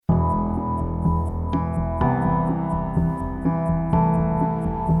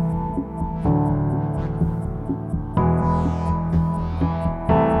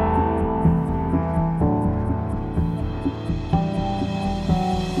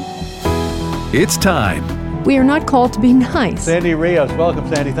It's time. We are not called to be nice. Sandy Rios, welcome,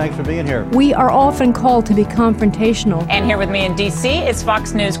 Sandy. Thanks for being here. We are often called to be confrontational. And here with me in D.C. is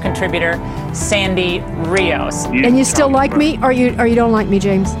Fox News contributor Sandy Rios. And you still like me, or you don't like me,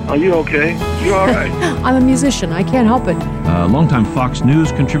 James? Are you okay? You all right? I'm a musician. I can't help it. Longtime Fox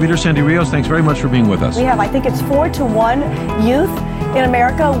News contributor Sandy Rios, thanks very much for being with us. We have, I think it's 4-1 youth in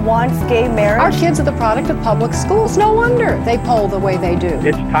America wants gay marriage. Our kids are the product of public schools. No wonder they poll the way they do.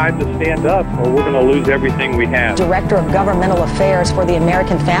 It's time to stand up or we're going to lose everything we have. Director of Governmental Affairs for the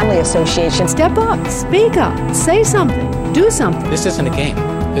American Family Association. Step up, speak up, say something, do something. This isn't a game.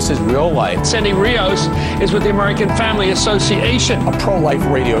 This is real life. Sandy Rios is with the American Family Association, a pro-life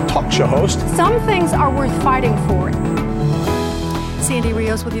radio talk show host. Some things are worth fighting for. Sandy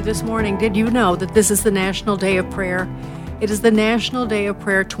Rios with you this morning. Did you know that this is the National Day of Prayer? It is the National Day of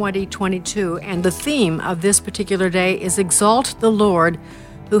Prayer 2022, and the theme of this particular day is Exalt the Lord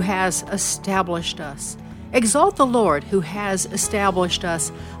who has established us. Exalt the Lord who has established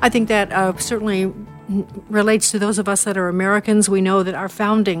us. I think that certainly relates to those of us that are Americans. We know that our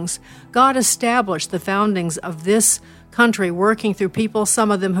foundings, God established the foundings of this country, working through people, some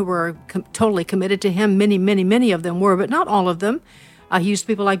of them who were totally committed to Him. Many of them were, but not all of them. He used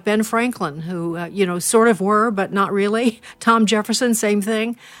people like Ben Franklin, who, sort of were, but not really. Tom Jefferson, same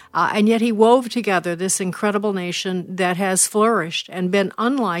thing. And yet he wove together this incredible nation that has flourished and been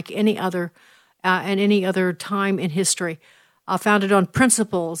unlike any other time in history. Founded on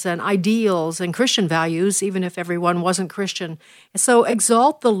principles and ideals and Christian values, even if everyone wasn't Christian. So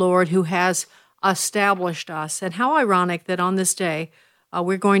exalt the Lord who has established us. And how ironic that on this day,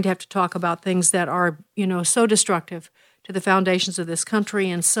 we're going to have to talk about things that are, so destructive to the foundations of this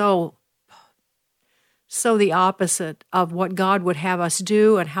country, and so the opposite of what God would have us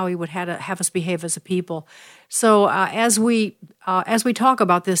do and how He would have us behave as a people. So as we talk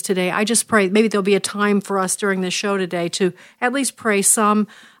about this today, I just pray maybe there'll be a time for us during this show today to at least pray some.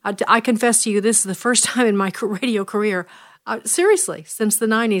 I confess to you, this is the first time in my radio career, seriously, since the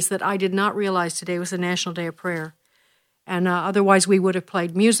 90s, that I did not realize today was the National Day of Prayer. And otherwise, we would have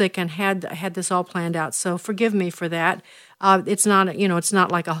played music and had this all planned out. So forgive me for that. It's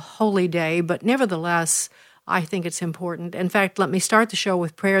not like a holy day, but nevertheless, I think it's important. In fact, let me start the show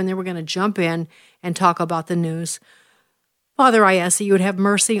with prayer, and then we're going to jump in and talk about the news. Father, I ask that you would have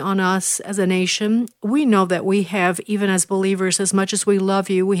mercy on us as a nation. We know that we have, even as believers, as much as we love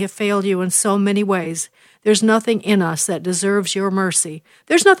you, we have failed you in so many ways. There's nothing in us that deserves your mercy.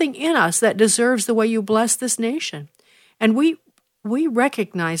 There's nothing in us that deserves the way you bless this nation. And we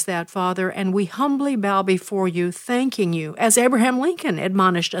recognize that, Father, and we humbly bow before you, thanking you, as Abraham Lincoln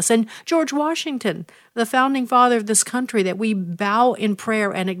admonished us, and George Washington, the founding father of this country, that we bow in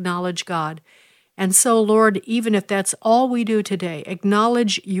prayer and acknowledge God. And so, Lord, even if that's all we do today,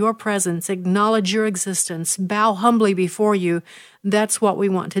 acknowledge your presence, acknowledge your existence, bow humbly before you, that's what we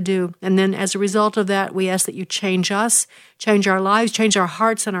want to do. And then as a result of that, we ask that you change us, change our lives, change our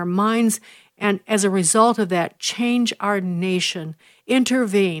hearts and our minds, and as a result of that, change our nation,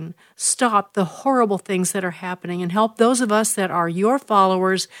 intervene, stop the horrible things that are happening, and help those of us that are your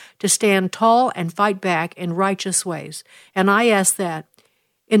followers to stand tall and fight back in righteous ways. And I ask that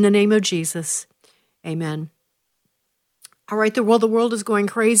in the name of Jesus. Amen. All right, the world is going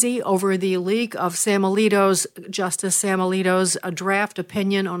crazy over the leak of Justice Sam Alito's draft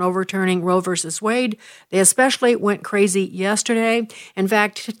opinion on overturning Roe versus Wade. They especially went crazy yesterday. In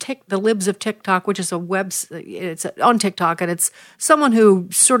fact, the Libs of TikTok, which is it's on TikTok, and it's someone who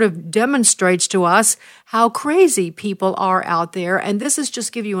sort of demonstrates to us how crazy people are out there. And this is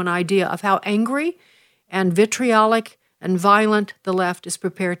just give you an idea of how angry and vitriolic and violent the left is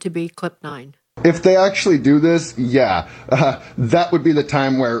prepared to be. Clip 9. If they actually do this, that would be the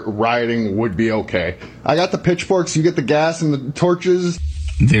time where rioting would be okay. I got the pitchforks, you get the gas and the torches.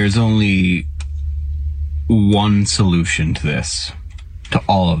 There's only one solution to this, to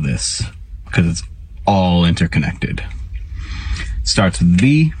all of this, because it's all interconnected. Starts with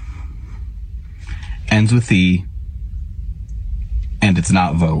V, ends with E, and it's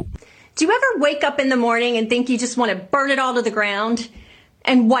not vote. Do you ever wake up in the morning and think you just want to burn it all to the ground?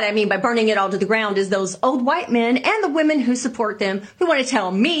 And what I mean by burning it all to the ground is those old white men and the women who support them who want to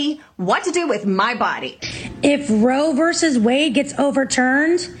tell me what to do with my body. If Roe versus Wade gets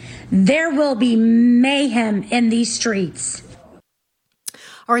overturned, there will be mayhem in these streets.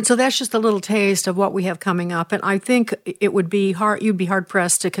 All right, so that's just a little taste of what we have coming up. And I think it would be you'd be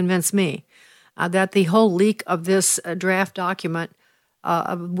hard-pressed to convince me that the whole leak of this draft document,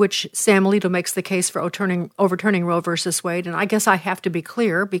 of which Sam Alito makes the case for overturning Roe versus Wade. And I guess I have to be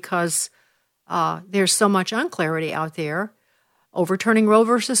clear because there's so much unclarity out there. Overturning Roe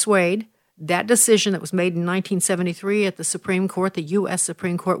versus Wade that decision that was made in 1973 at the Supreme Court, the U.S.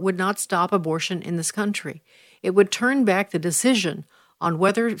 Supreme Court, would not stop abortion in this country. It would turn back the decision on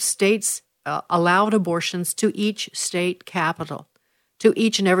whether states allowed abortions to each state capital, to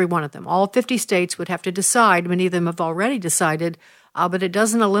each and every one of them. All 50 states would have to decide. Many of them have already decided, but it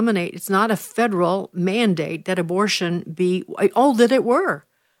doesn't eliminate, it's not a federal mandate that abortion be, that it were,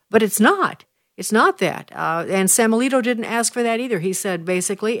 but it's not. It's not that. And Sam Alito didn't ask for that either. He said,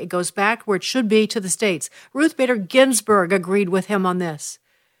 basically, it goes back where it should be to the states. Ruth Bader Ginsburg agreed with him on this.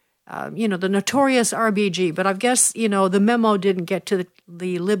 The notorious RBG. But I guess, the memo didn't get to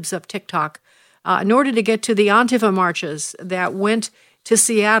the libs of TikTok, nor did it get to the Antifa marches that went to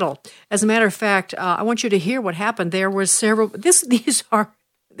Seattle. As a matter of fact, I want you to hear what happened. There were several,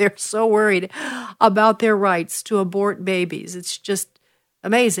 they're so worried about their rights to abort babies. It's just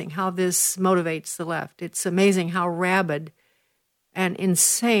amazing how this motivates the left. It's amazing how rabid and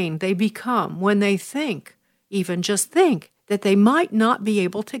insane they become when they think, even just think, that they might not be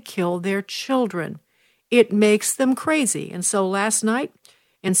able to kill their children. It makes them crazy. And so last night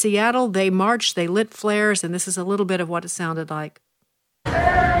in Seattle, they marched, they lit flares, and this is a little bit of what it sounded like.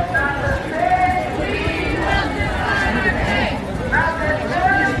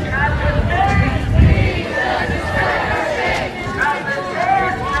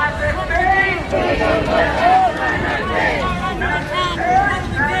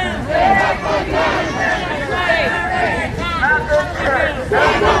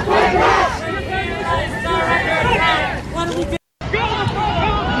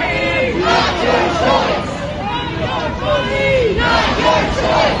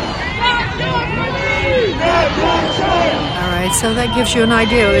 So that gives you an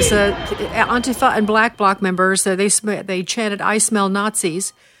idea. It's Antifa and Black Bloc members, they chanted, "I smell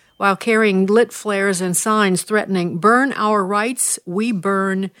Nazis," while carrying lit flares and signs threatening, "Burn our rights, we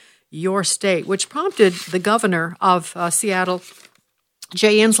burn your state," which prompted the governor of Seattle,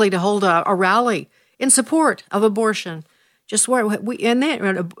 Jay Inslee, to hold a rally in support of abortion. Just where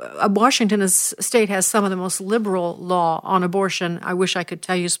Washington state has some of the most liberal law on abortion. I wish I could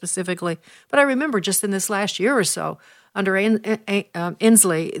tell you specifically, but I remember just in this last year or so, under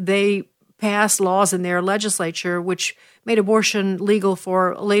Inslee, they passed laws in their legislature which made abortion legal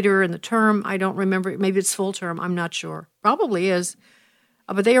for later in the term. I don't remember. Maybe it's full term. I'm not sure. Probably is.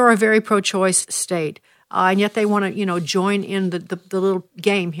 But they are a very pro-choice state. And yet they want to, join in the little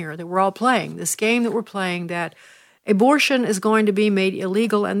game here that we're all playing, this game that we're playing, that abortion is going to be made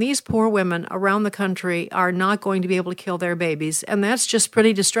illegal, and these poor women around the country are not going to be able to kill their babies. And that's just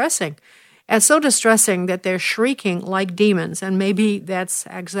pretty distressing. And so distressing that they're shrieking like demons, and maybe that's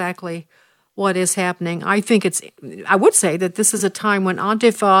exactly what is happening. I would say that this is a time when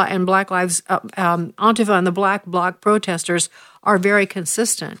Antifa and Antifa and the Black Bloc protesters are very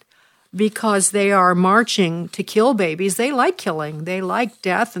consistent because they are marching to kill babies. They like killing. They like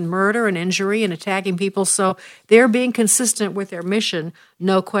death and murder and injury and attacking people. So they're being consistent with their mission,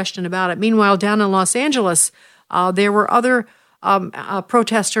 no question about it. Meanwhile, down in Los Angeles, there were other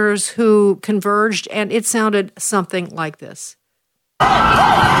protesters who converged, and it sounded something like this.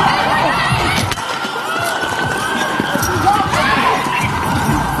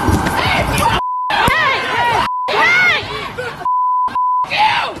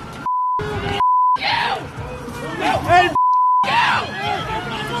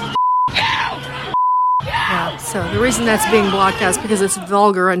 So the reason that's being blocked out is because it's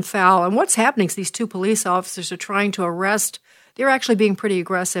vulgar and foul. And what's happening is these two police officers are trying to arrest. They're actually being pretty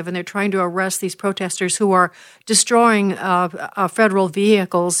aggressive, and they're trying to arrest these protesters who are destroying federal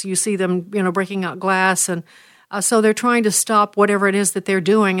vehicles. You see them, breaking out glass, and so they're trying to stop whatever it is that they're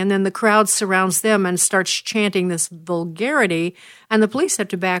doing. And then the crowd surrounds them and starts chanting this vulgarity, and the police have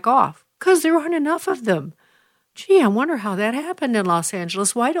to back off because there aren't enough of them. Gee, I wonder how that happened in Los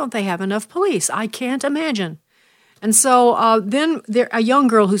Angeles. Why don't they have enough police? I can't imagine. And so then a young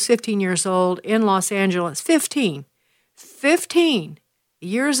girl who's 15 years old in Los Angeles, 15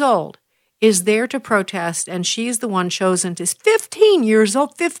 years old, is there to protest, and she's the one chosen to. 15 years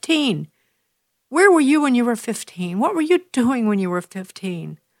old, 15. Where were you when you were 15? What were you doing when you were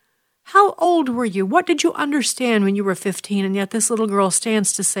 15? How old were you? What did you understand when you were 15? And yet this little girl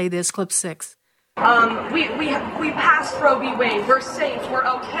stands to say this, clip 6. We passed Roe v. Wade. We're safe. We're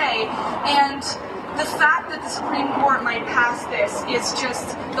okay. And the fact that the Supreme Court might pass this is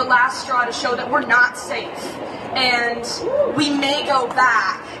just the last straw to show that we're not safe. And we may go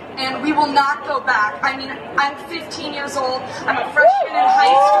back, and we will not go back. I mean, I'm 15 years old. I'm a freshman in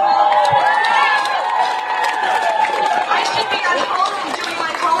high school. I should be at home doing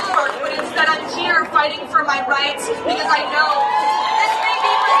my homework, but instead I'm here fighting for my rights because I know this may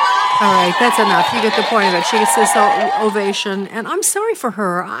be my last All right, that's enough. You get the point of it. She gets this ovation, and I'm sorry for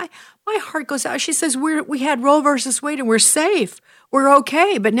her. My heart goes out. She says, we had Roe versus Wade, and we're safe. We're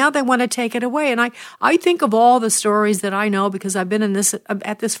okay, but now they want to take it away. And I think of all the stories that I know, because I've been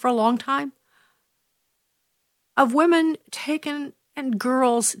at this for a long time, of women taken and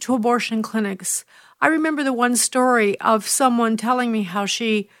girls to abortion clinics. I remember the one story of someone telling me how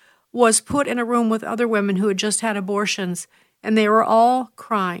she was put in a room with other women who had just had abortions, and they were all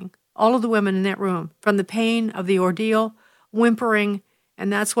crying, all of the women in that room, from the pain of the ordeal, whimpering,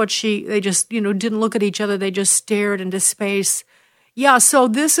 and that's what they just, didn't look at each other. They just stared into space. Yeah, so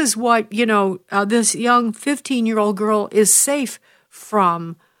this is what, this young 15-year-old girl is safe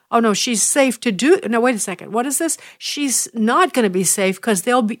from. Oh, no, she's safe to do. No, wait a second. What is this? She's not going to be safe because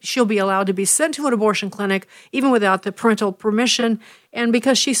she'll be allowed to be sent to an abortion clinic even without the parental permission. And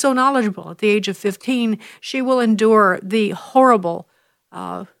because she's so knowledgeable at the age of 15, she will endure the horrible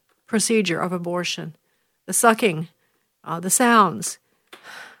procedure of abortion, the sucking, the sounds.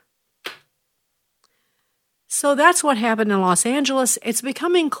 So that's what happened in Los Angeles. It's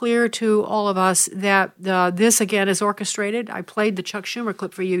becoming clear to all of us that this, again, is orchestrated. I played the Chuck Schumer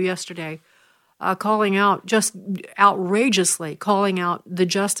clip for you yesterday, calling out, just outrageously calling out the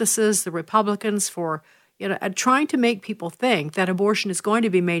justices, the Republicans for, trying to make people think that abortion is going to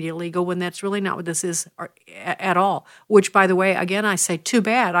be made illegal when that's really not what this is at all. Which, by the way, again, I say too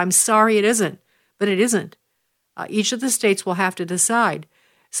bad. I'm sorry it isn't, but it isn't. Each of the states will have to decide.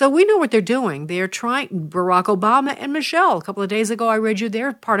 So we know what they're doing. They're trying. Barack Obama and Michelle, a couple of days ago, I read you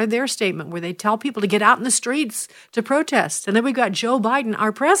part of their statement where they tell people to get out in the streets to protest. And then we've got Joe Biden,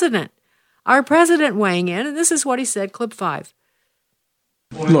 our president weighing in, and this is what he said, clip 5.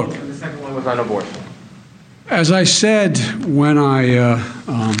 Look, the second one was on abortion. As I said when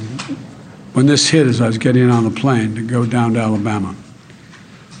when this hit, as I was getting on the plane to go down to Alabama,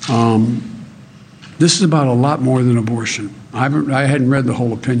 this is about a lot more than abortion. I hadn't read the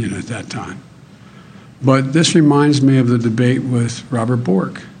whole opinion at that time. But this reminds me of the debate with Robert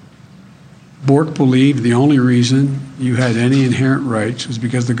Bork. Bork believed the only reason you had any inherent rights was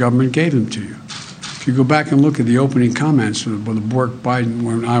because the government gave them to you. If you go back and look at the opening comments of the Bork-Biden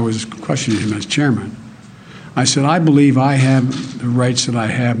when I was questioning him as chairman, I said, I believe I have the rights that I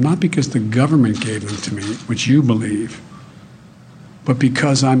have, not because the government gave them to me, which you believe, but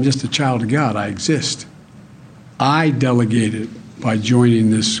because I'm just a child of God. I exist. I delegated by joining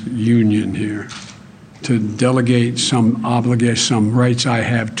this union here to delegate some obligation, some rights I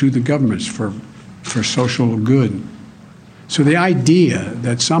have to the governments for social good. So the idea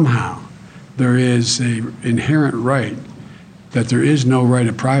that somehow there is an inherent right, that there is no right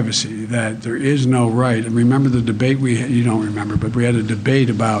of privacy, that there is no right. And remember the debate you don't remember, but we had a debate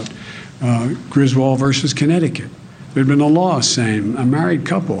about Griswold versus Connecticut. There had been a law saying a married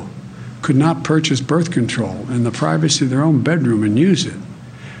couple could not purchase birth control in the privacy of their own bedroom and use it.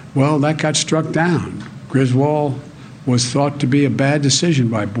 Well, that got struck down. Griswold was thought to be a bad decision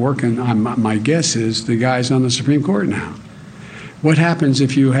by Bork, and my guess is the guy's on the Supreme Court now. What happens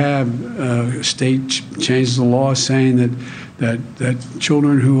if you have a state changes the law saying that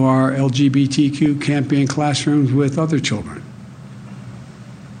children who are LGBTQ can't be in classrooms with other children?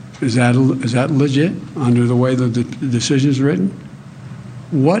 Is that legit under the way the decision is written?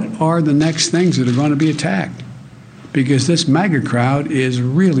 What are the next things that are going to be attacked? Because this MAGA crowd is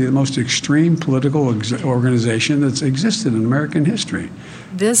really the most extreme political organization that's existed in American history.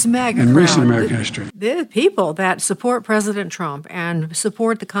 This MAGA crowd, in recent American history. The people that support President Trump and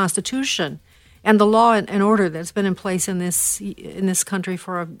support the Constitution and the law and order that's been in place in this country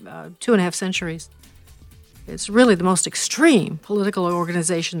for 2.5 centuries. It's really the most extreme political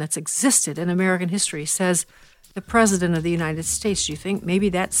organization that's existed in American history, says the President of the United States. Do you think maybe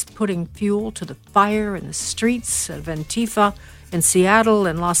that's putting fuel to the fire in the streets of Antifa in Seattle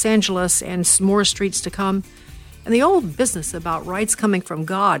and Los Angeles and more streets to come? And the old business about rights coming from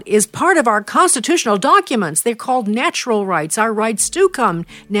God is part of our constitutional documents. They're called natural rights. Our rights do come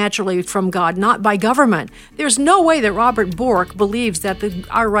naturally from God, not by government. There's no way that Robert Bork believes that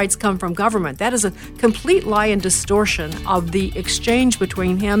our rights come from government. That is a complete lie and distortion of the exchange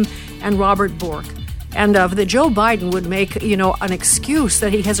between him and Robert Bork. And that Joe Biden would make, an excuse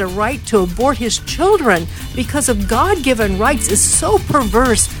that he has a right to abort his children because of God-given rights is so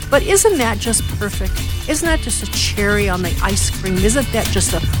perverse. But isn't that just perfect? Isn't that just a cherry on the ice cream? Isn't that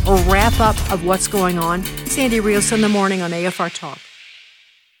just a wrap-up of what's going on? Sandy Rios in the morning on AFR Talk.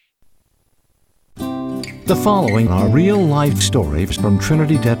 The following are real-life stories from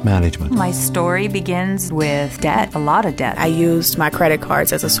Trinity Debt Management. My story begins with debt, a lot of debt. I used my credit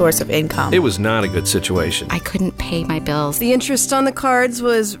cards as a source of income. It was not a good situation. I couldn't pay my bills. The interest on the cards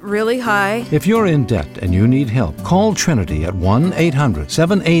was really high. If you're in debt and you need help, call Trinity at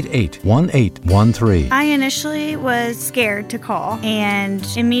 1-800-788-1813. I initially was scared to call, and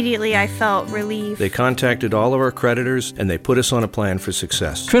immediately I felt relief. They contacted all of our creditors, and they put us on a plan for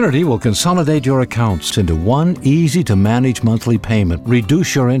success. Trinity will consolidate your accounts into one easy-to-manage monthly payment,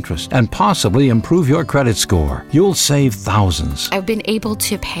 reduce your interest, and possibly improve your credit score. You'll save thousands. I've been able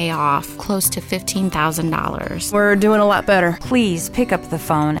to pay off close to $15,000. We're doing a lot better. Please pick up the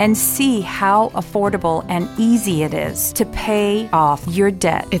phone and see how affordable and easy it is to pay off your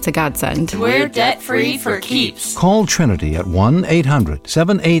debt. It's a godsend. We're debt-free for keeps. Call Trinity at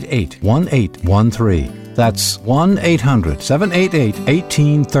 1-800-788-1813. That's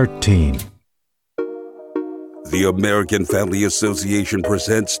 1-800-788-1813. The American Family Association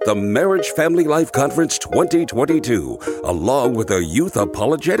presents the Marriage Family Life Conference 2022, along with a youth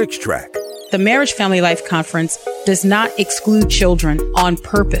apologetics track. The Marriage Family Life Conference does not exclude children on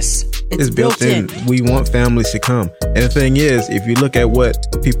purpose. It's built in. We want families to come. And the thing is, if you look at what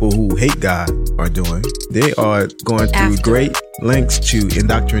people who hate God are doing, they are going through great lengths to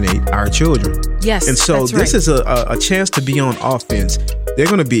indoctrinate our children. Yes, and so this is a chance to be on offense. They're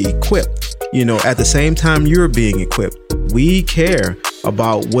going to be equipped, at the same time you're being equipped. We care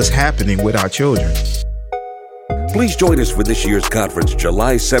about what's happening with our children. Please join us for this year's conference,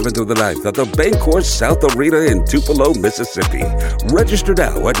 July 7th through the 9th at the Bancorp South Arena in Tupelo, Mississippi. Register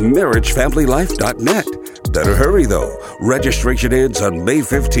now at marriagefamilylife.net. Better hurry, though. Registration ends on May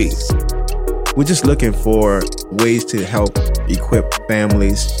 15th. We're just looking for ways to help equip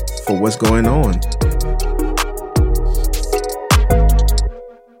families for what's going on.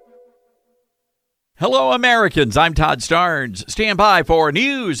 Hello, Americans. I'm Todd Starnes. Stand by for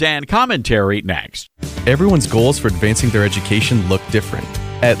news and commentary next. Everyone's goals for advancing their education look different.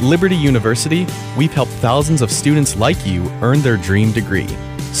 At Liberty University, we've helped thousands of students like you earn their dream degree.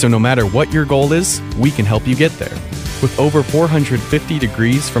 So no matter what your goal is, we can help you get there. With over 450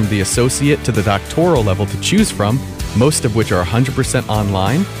 degrees from the associate to the doctoral level to choose from, most of which are 100%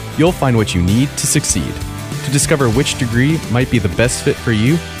 online, you'll find what you need to succeed. To discover which degree might be the best fit for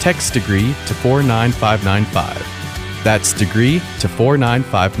you, text degree to 49595. That's degree to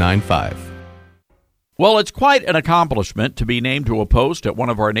 49595. Well, it's quite an accomplishment to be named to a post at one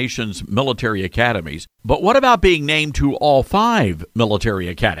of our nation's military academies. But what about being named to all 5 military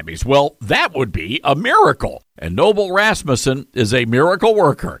academies? Well, that would be a miracle. And Noble Rasmussen is a miracle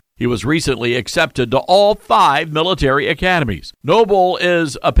worker. He was recently accepted to all 5 military academies. Noble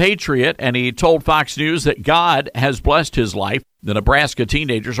is a patriot, and he told Fox News that God has blessed his life. The Nebraska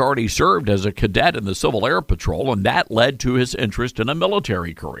teenager's already served as a cadet in the Civil Air Patrol, and that led to his interest in a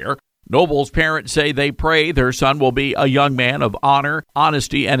military career. Noble's parents say they pray their son will be a young man of honor,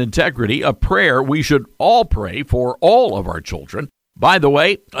 honesty, and integrity, a prayer we should all pray for all of our children. By the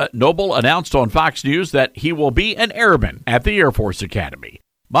way, Noble announced on Fox News that he will be an airman at the Air Force Academy.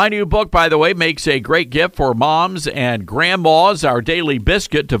 My new book, by the way, makes a great gift for moms and grandmas, Our Daily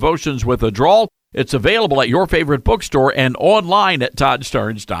Biscuit, Devotions with a Drawl. It's available at your favorite bookstore and online at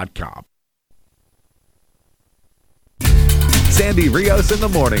ToddStarnes.com. Sandy Rios in the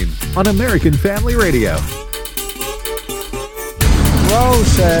morning on American Family Radio. Roe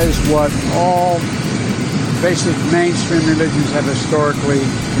says what all basic mainstream religions have historically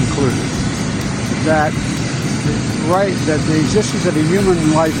concluded, that the existence of a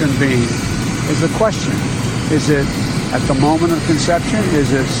human life and being is a question. Is it at the moment of conception?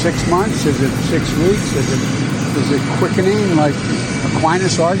 Is it 6 months? Is it 6 weeks? Is it quickening like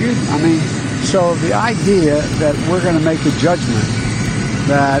Aquinas argued? So the idea that we're going to make a judgment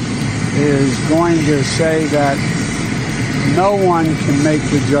that is going to say that no one can make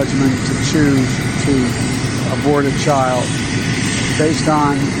the judgment to choose to abort a child based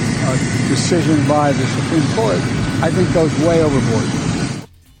on a decision by the Supreme Court, I think goes way overboard.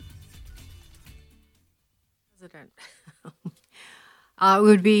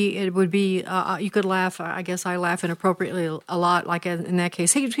 It would be. You could laugh. I guess I laugh inappropriately a lot. Like in that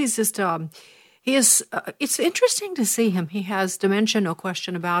case, he's just. He is. It's interesting to see him. He has dementia, no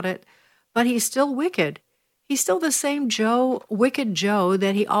question about it, but he's still wicked. He's still the same wicked Joe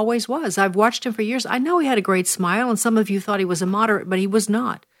that he always was. I've watched him for years. I know he had a great smile, and some of you thought he was a moderate, but he was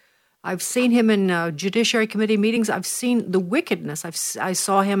not. I've seen him in Judiciary Committee meetings. I've seen the wickedness. I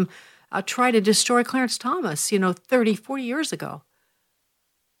saw him try to destroy Clarence Thomas, 30, 40 years ago.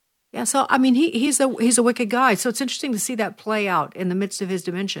 Yeah, so I mean, he's a wicked guy. So it's interesting to see that play out in the midst of his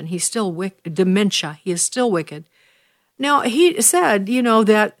dementia. He's still dementia. He is still wicked. Now, he said,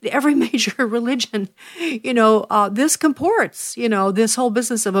 that every major religion, this comports, this whole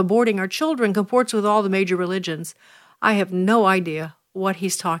business of aborting our children comports with all the major religions. I have no idea what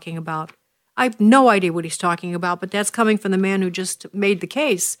he's talking about. I have no idea what he's talking about, but that's coming from the man who just made the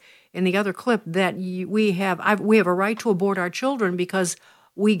case in the other clip that we have a right to abort our children because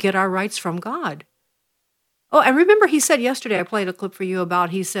we get our rights from God. Oh, and remember he said yesterday, I played a clip for you about,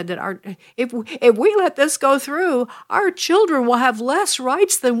 he said that if we let this go through, our children will have less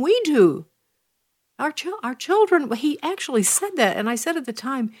rights than we do. Our children, he actually said that, and I said at the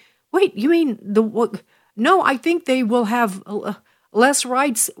time, wait, you mean no, I think they will have less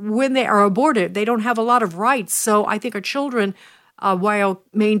rights when they are aborted. They don't have a lot of rights, so I think our children, while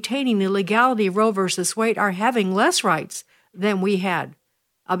maintaining the legality of Roe versus Wade, are having less rights than we had.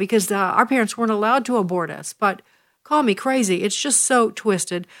 Because our parents weren't allowed to abort us. But call me crazy. It's just so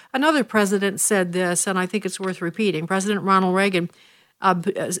twisted. Another president said this, and I think it's worth repeating. President Ronald Reagan,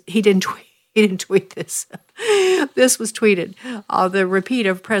 he didn't tweet this. This was tweeted. The repeat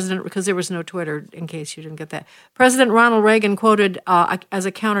of President, because there was no Twitter, in case you didn't get that. President Ronald Reagan quoted as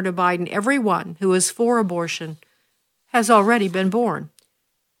a counter to Biden, "Everyone who is for abortion has already been born."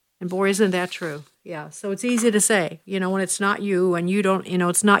 And boy, isn't that true. Yeah, so it's easy to say, when it's not you and you don't,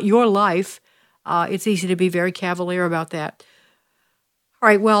 it's not your life, it's easy to be very cavalier about that. All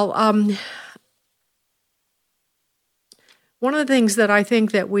right, well, one of the things that I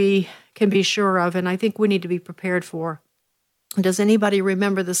think that we can be sure of, and I think we need to be prepared for, does anybody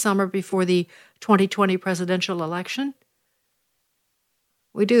remember the summer before the 2020 presidential election?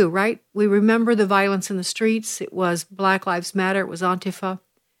 We do, right? We remember the violence in the streets. It was Black Lives Matter. It was Antifa.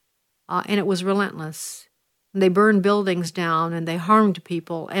 And it was relentless. They burned buildings down and they harmed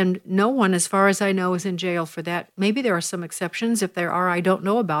people. And no one, as far as I know, is in jail for that. Maybe there are some exceptions. If there are, I don't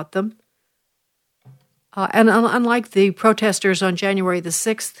know about them. And unlike the protesters on January the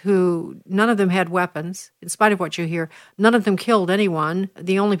 6th, who none of them had weapons, in spite of what you hear, none of them killed anyone.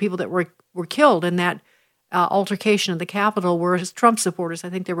 The only people that were killed in that altercation at the Capitol were Trump supporters. I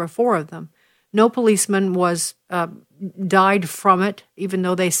think there were 4 of them. No policeman died from it, even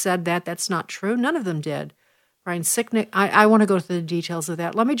though they said that. That's not true. None of them did. Brian Sicknick, I want to go through the details of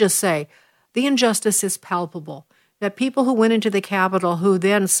that. Let me just say, the injustice is palpable. That people who went into the Capitol, who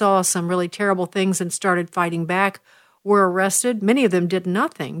then saw some really terrible things and started fighting back, were arrested. Many of them did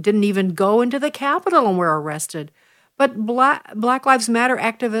nothing, didn't even go into the Capitol and were arrested. But Black Lives Matter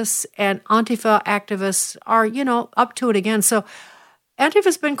activists and Antifa activists are, up to it again. So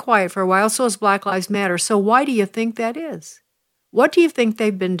Antifa's been quiet for a while, so has Black Lives Matter. So why do you think that is? What do you think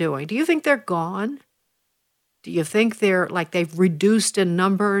they've been doing? Do you think they're gone? Do you think they've reduced in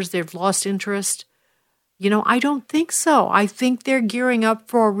numbers, they've lost interest? I don't think so. I think they're gearing up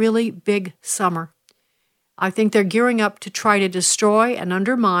for a really big summer. I think they're gearing up to try to destroy and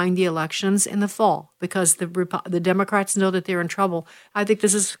undermine the elections in the fall because the Democrats know that they're in trouble. I think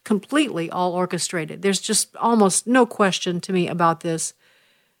this is completely all orchestrated. There's just almost no question to me about this.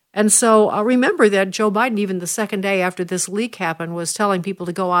 And so remember that Joe Biden, even the second day after this leak happened, was telling people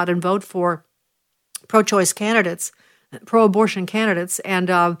to go out and vote for pro-choice candidates, pro-abortion candidates, and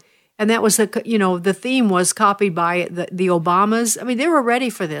that was the theme was copied by the Obamas. I mean, they were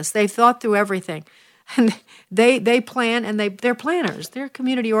ready for this. They thought through everything. And they plan, and they're planners. They're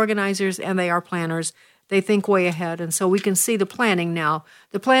community organizers, and they are planners. They think way ahead, and so we can see the planning now.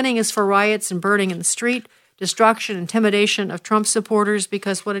 The planning is for riots and burning in the street, destruction, intimidation of Trump supporters,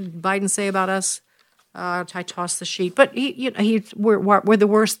 because what did Biden say about us? I tossed the sheet. But we're the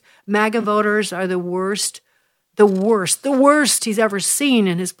worst. MAGA voters are the worst he's ever seen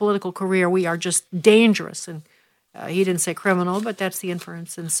in his political career. We are just dangerous. And he didn't say criminal, but that's the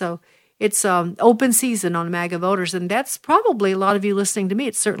inference. And so it's open season on MAGA voters, and that's probably a lot of you listening to me.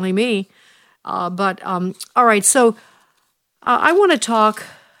 It's certainly me. All right, so I want to talk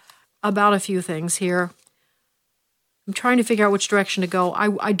about a few things here. I'm trying to figure out which direction to go. I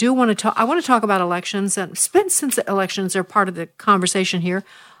want to talk about elections, and since elections are part of the conversation here,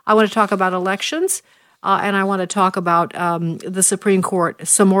 I want to talk about elections, and I want to talk about the Supreme Court,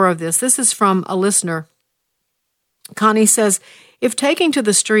 some more of this. This is from a listener. Connie says, if taking to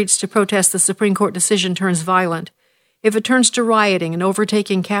the streets to protest the Supreme Court decision turns violent, if it turns to rioting and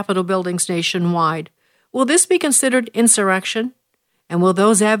overtaking Capitol buildings nationwide, will this be considered insurrection? And will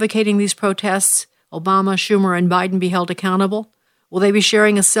those advocating these protests, Obama, Schumer, and Biden, be held accountable? Will they be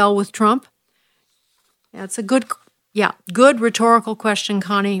sharing a cell with Trump? That's a good rhetorical question,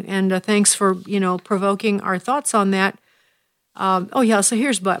 Connie, and thanks for, provoking our thoughts on that. So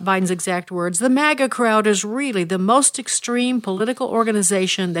here's Biden's exact words. The MAGA crowd is really the most extreme political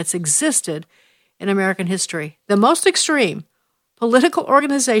organization that's existed in American history. The most extreme political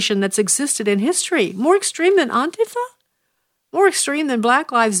organization that's existed in history. More extreme than Antifa? More extreme than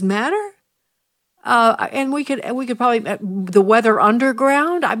Black Lives Matter? And we could probably, the Weather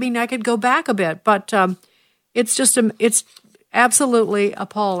Underground. I mean, I could go back a bit, but it's just, it's absolutely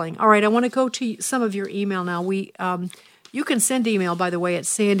appalling. All right, I want to go to some of your email now. You can send email, by the way, at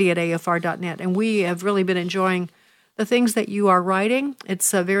sandy@afr.net, and we have really been enjoying the things that you are writing.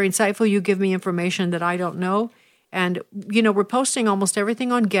 It's very insightful. You give me information that I don't know. And, we're posting almost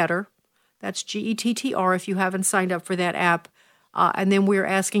everything on Getter. That's GETTR if you haven't signed up for that app. And then we're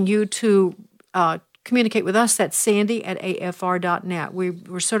asking you to communicate with us at sandy@afr.net.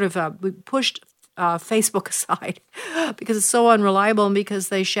 We're sort of, we pushed Facebook aside because it's so unreliable and because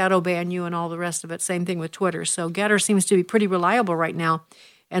they shadow ban you and all the rest of it. Same thing with Twitter. So Getter seems to be pretty reliable right now.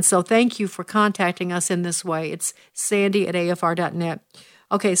 And so thank you for contacting us in this way. It's sandy@afr.net.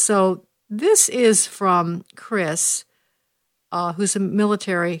 Okay, so this is from Chris, who's a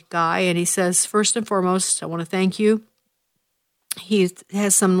military guy, and he says, first and foremost, I want to thank you. He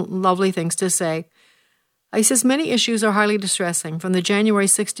has some lovely things to say. He says, many issues are highly distressing, from the January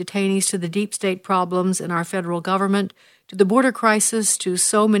 6 detainees to the deep state problems in our federal government, to the border crisis, to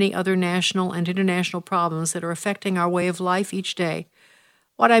so many other national and international problems that are affecting our way of life each day.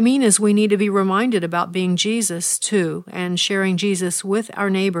 What I mean is we need to be reminded about being Jesus, too, and sharing Jesus with our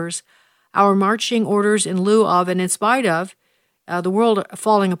neighbors. Our marching orders in lieu of and in spite of the world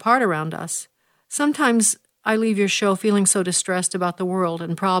falling apart around us. Sometimes I leave your show feeling so distressed about the world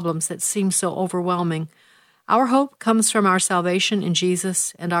and problems that seem so overwhelming. Our hope comes from our salvation in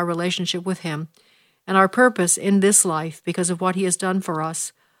Jesus and our relationship with Him, and our purpose in this life because of what He has done for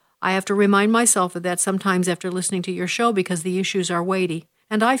us. I have to remind myself of that sometimes after listening to your show because the issues are weighty,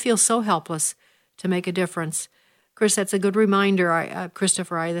 and I feel so helpless to make a difference. Chris, that's a good reminder.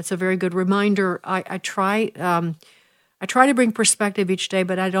 Christopher, that's a very good reminder. I try to bring perspective each day,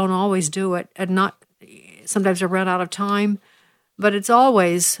 but I don't always do it, and sometimes I run out of time. But it's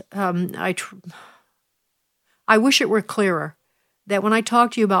always I wish it were clearer that when I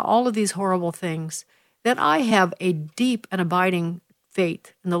talk to you about all of these horrible things, that I have a deep and abiding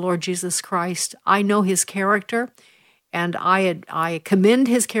faith in the Lord Jesus Christ. I know His character, and I commend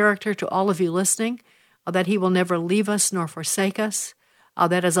His character to all of you listening. That He will never leave us nor forsake us,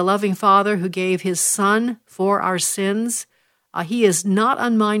 that as a loving Father who gave His Son for our sins, He is not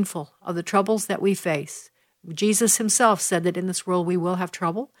unmindful of the troubles that we face. Jesus Himself said that in this world we will have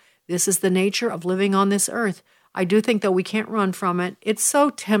trouble. This is the nature of living on this earth. I do think that we can't run from it. It's so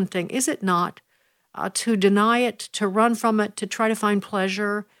tempting, is it not, to deny it, to run from it, to try to find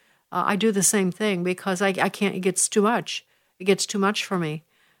pleasure. I do the same thing because I can't, it gets too much. It gets too much for me.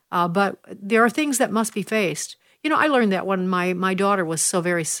 But there are things that must be faced. I learned that when my daughter was so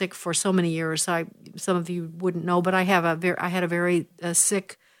very sick for so many years. Some of you wouldn't know, but I had a very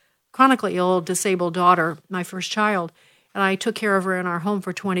sick, chronically ill, disabled daughter, my first child, and I took care of her in our home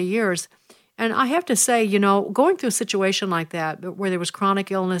for 20 years. And I have to say, going through a situation like that, where there was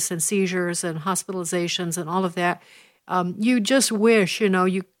chronic illness and seizures and hospitalizations and all of that, you just wish,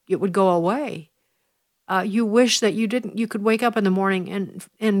 it would go away. You wish that you could wake up in the morning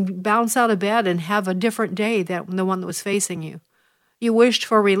and bounce out of bed and have a different day than the one that was facing you. You wished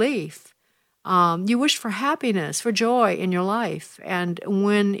for relief. You wished for happiness, for joy in your life. And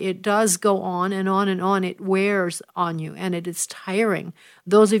when it does go on and on and on, it wears on you and it is tiring.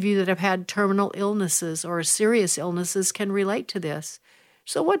 Those of you that have had terminal illnesses or serious illnesses can relate to this.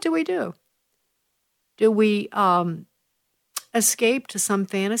 So what do? Do we escape to some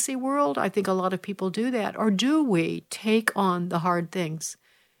fantasy world? I think a lot of people do that. Or do we take on the hard things?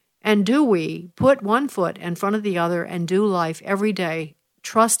 And do we put one foot in front of the other and do life every day,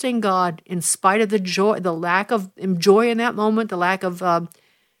 trusting God in spite of the joy, the lack of joy in that moment, the lack of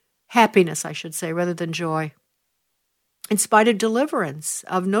happiness, I should say, rather than joy, in spite of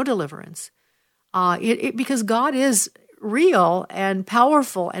no deliverance, because God is real and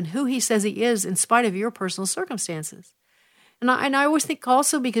powerful and who He says He is in spite of your personal circumstances. And I always think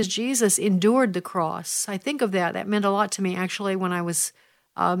also because Jesus endured the cross. I think of that. That meant a lot to me, actually, when I was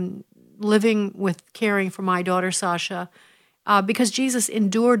caring for my daughter, Sasha, because Jesus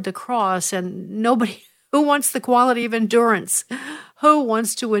endured the cross, and nobody who wants the quality of endurance, who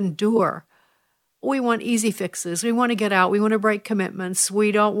wants to endure? We want easy fixes. We want to get out. We want to break commitments.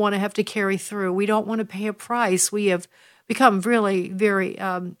 We don't want to have to carry through. We don't want to pay a price. We have become really very,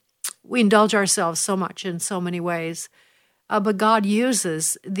 we indulge ourselves so much in so many ways. But God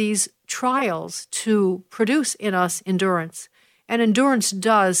uses these trials to produce in us endurance. And endurance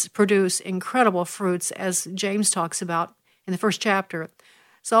does produce incredible fruits, as James talks about in the first chapter.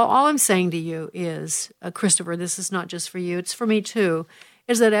 So all I'm saying to you is, Christopher, this is not just for you, it's for me too,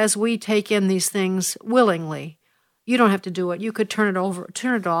 is that as we take in these things willingly, you don't have to do it. You could turn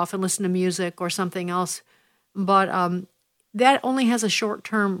it off and listen to music or something else. But that only has a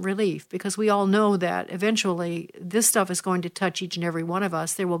short-term relief, because we all know that eventually this stuff is going to touch each and every one of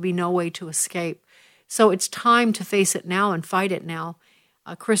us. There will be no way to escape. So it's time to face it now and fight it now.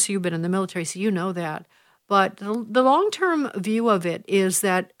 Chris, you've been in the military, so you know that. But the long-term view of it is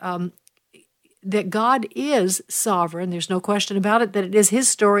that that God is sovereign. There's no question about it, that it is his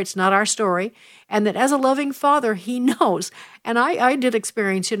story. It's not our story. And that as a loving father, he knows. And I did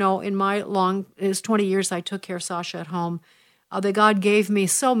experience, in my 20 years I took care of Sasha at home, that God gave me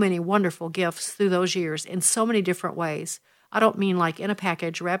so many wonderful gifts through those years in so many different ways. I don't mean like in a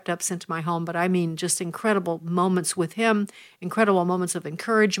package wrapped up sent to my home, but I mean just incredible moments with him, incredible moments of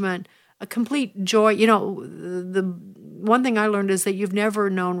encouragement, a complete joy. The one thing I learned is that you've never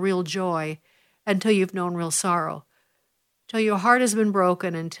known real joy until you've known real sorrow, till your heart has been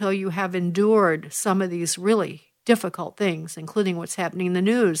broken, until you have endured some of these really difficult things, including what's happening in the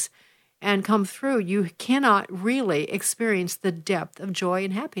news, and come through. You cannot really experience the depth of joy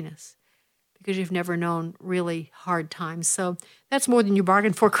and happiness because you've never known really hard times. So that's more than you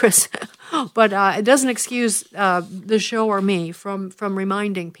bargained for, Chris. But it doesn't excuse the show or me from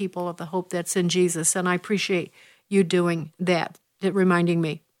reminding people of the hope that's in Jesus, and I appreciate you doing that, reminding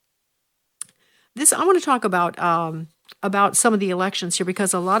me. I want to talk about some of the elections here,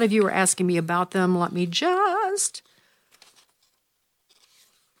 because a lot of you are asking me about them. Let me just...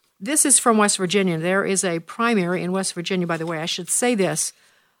 This is from West Virginia. There is a primary in West Virginia, by the way. I should say this.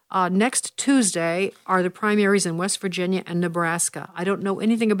 Next Tuesday are the primaries in West Virginia and Nebraska. I don't know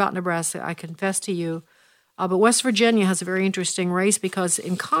anything about Nebraska, I confess to you. But West Virginia has a very interesting race, because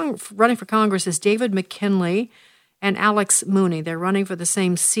running for Congress is David McKinley and Alex Mooney. They're running for the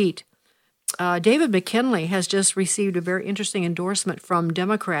same seat. David McKinley has just received a very interesting endorsement from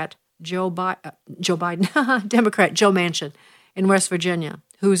Democrat Joe Biden, Democrat Joe Manchin in West Virginia,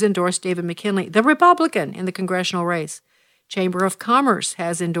 who's endorsed David McKinley, the Republican, in the congressional race. Chamber of Commerce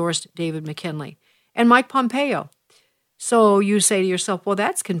has endorsed David McKinley, and Mike Pompeo. So you say to yourself, well,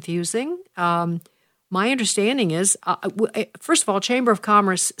 that's confusing. My understanding is, first of all, Chamber of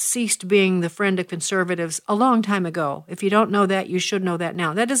Commerce ceased being the friend of conservatives a long time ago. If you don't know that, you should know that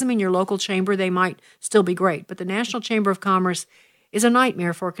now. That doesn't mean your local chamber, they might still be great, but the National Chamber of Commerce is a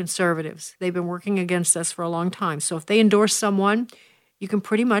nightmare for conservatives. They've been working against us for a long time. So if they endorse someone, you can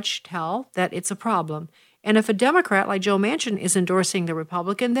pretty much tell that it's a problem. And if a Democrat like Joe Manchin is endorsing the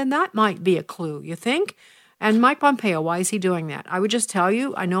Republican, then that might be a clue, you think? And Mike Pompeo, why is he doing that? I would just tell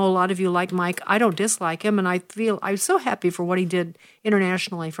you, I know a lot of you like Mike. I don't dislike him, and I'm so happy for what he did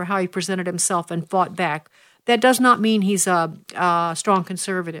internationally, for how he presented himself and fought back. That does not mean he's a strong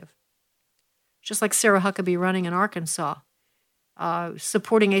conservative. Just like Sarah Huckabee running in Arkansas,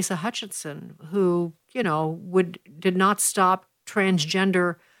 supporting Asa Hutchinson, who, did not stop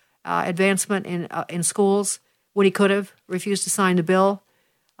transgender advancement in schools when he could have, refused to sign the bill.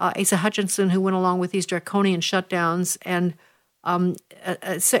 Asa Hutchinson, who went along with these draconian shutdowns, and other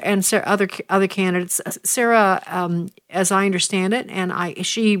candidates. Sarah, as I understand it, and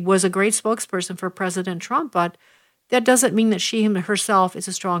she was a great spokesperson for President Trump, but that doesn't mean that she herself is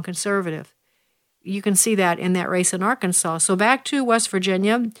a strong conservative. You can see that in that race in Arkansas. So back to West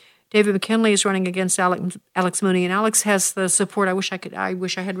Virginia, David McKinley is running against Alex Mooney, and Alex has the support. I wish I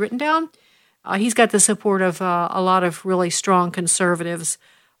had written down. He's got the support of a lot of really strong conservatives,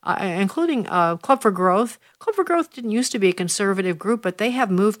 including Club for Growth. Club for Growth didn't used to be a conservative group, but they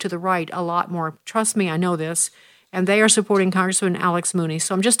have moved to the right a lot more. Trust me, I know this. And they are supporting Congressman Alex Mooney.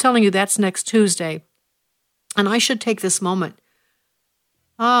 So I'm just telling you that's next Tuesday. And I should take this moment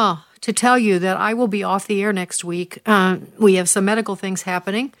to tell you that I will be off the air next week. We have some medical things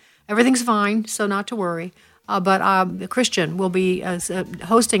happening. Everything's fine, so not to worry. But Christian will be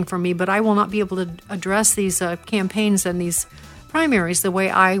hosting for me, but I will not be able to address these campaigns and these primaries the way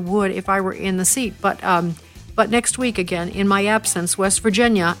I would if I were in the seat. But next week, again, in my absence, West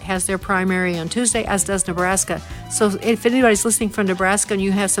Virginia has their primary on Tuesday, as does Nebraska. So if anybody's listening from Nebraska and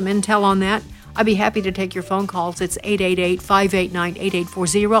you have some intel on that, I'd be happy to take your phone calls. It's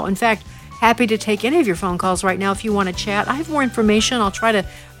 888-589-8840. In fact, happy to take any of your phone calls right now if you want to chat. I have more information. I'll try to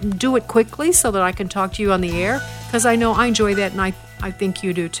do it quickly so that I can talk to you on the air, because I know I enjoy that, and I think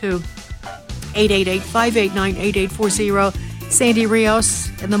you do too. 888-589-8840. Sandy Rios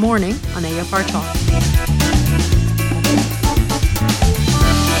in the morning on AFR Talk.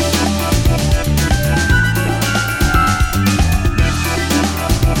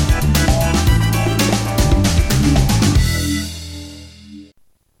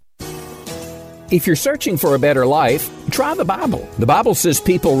 If you're searching for a better life, try the Bible. The Bible says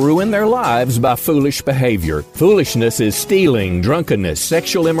people ruin their lives by foolish behavior. Foolishness is stealing, drunkenness,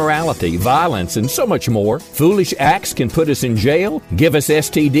 sexual immorality, violence, and so much more. Foolish acts can put us in jail, give us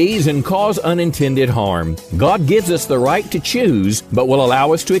STDs, and cause unintended harm. God gives us the right to choose, but will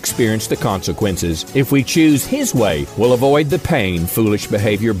allow us to experience the consequences. If we choose His way, we'll avoid the pain foolish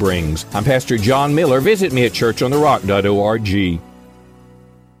behavior brings. I'm Pastor John Miller. Visit me at churchontherock.org.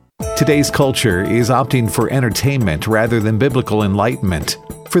 Today's culture is opting for entertainment rather than biblical enlightenment.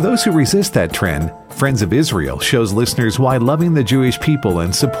 For those who resist that trend, Friends of Israel shows listeners why loving the Jewish people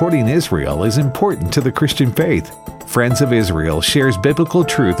and supporting Israel is important to the Christian faith. Friends of Israel shares biblical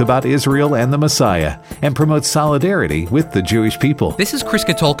truth about Israel and the Messiah and promotes solidarity with the Jewish people. This is Chris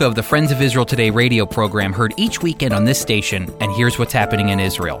Katulka of the Friends of Israel Today radio program, heard each weekend on this station, and here's what's happening in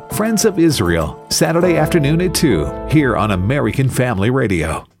Israel. Friends of Israel, Saturday afternoon at 2, here on American Family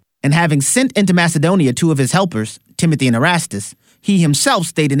Radio. And having sent into Macedonia 2 of his helpers, Timothy and Erastus, he himself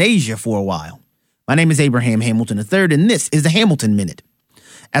stayed in Asia for a while. My name is Abraham Hamilton III, and this is the Hamilton Minute.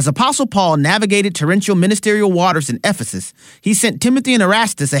 As Apostle Paul navigated torrential ministerial waters in Ephesus, he sent Timothy and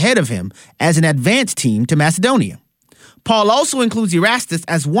Erastus ahead of him as an advance team to Macedonia. Paul also includes Erastus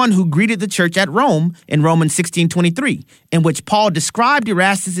as one who greeted the church at Rome in Romans 16:23, in which Paul described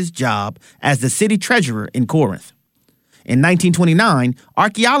Erastus' job as the city treasurer in Corinth. In 1929,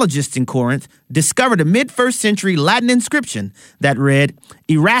 archaeologists in Corinth discovered a mid-1st century Latin inscription that read,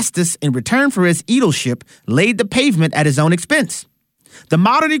 "Erastus, in return for his aedileship, laid the pavement at his own expense." The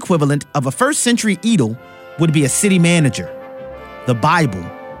modern equivalent of a 1st century edil would be a city manager. The Bible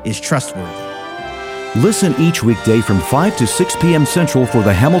is trustworthy. Listen each weekday from 5 to 6 p.m. Central for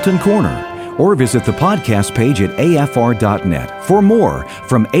the Hamilton Corner, or visit the podcast page at afr.net for more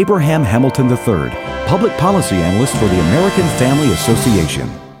from Abraham Hamilton III, public policy analyst for the American Family Association.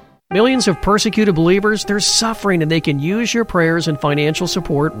 Millions of persecuted believers, they're suffering, and they can use your prayers and financial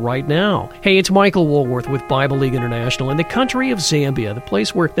support right now. Hey, it's Michael Woolworth with Bible League International in the country of Zambia, the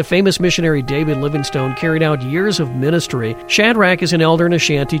place where the famous missionary David Livingstone carried out years of ministry. Shadrach is an elder in a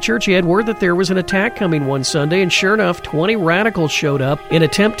shanty church. He had word that there was an attack coming one Sunday, and sure enough, 20 radicals showed up in an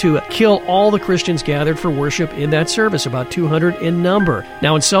attempt to kill all the Christians gathered for worship in that service, about 200 in number.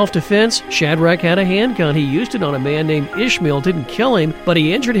 Now, in self-defense, Shadrach had a handgun. He used it on a man named Ishmael, didn't kill him, but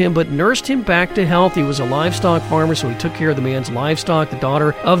he injured him, but nursed him back to health. He was a livestock farmer, so he took care of the man's livestock. The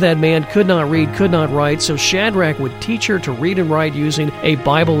daughter of that man could not read, could not write, so Shadrach would teach her to read and write using a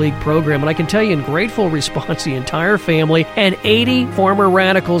Bible League program. And I can tell you, in grateful response, the entire family and 80 former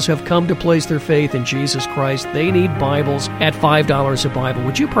radicals have come to place their faith in Jesus Christ. They need Bibles at $5 a Bible.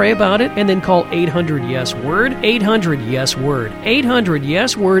 Would you pray about it? And then call 800-YES-WORD, 800-YES-WORD,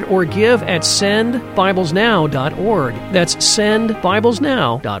 800-YES-WORD, or give at sendbiblesnow.org. That's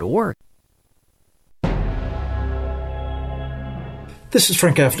sendbiblesnow.org. This is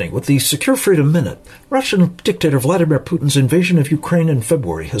Frank Gaffney with the Secure Freedom Minute. Russian dictator Vladimir Putin's invasion of Ukraine in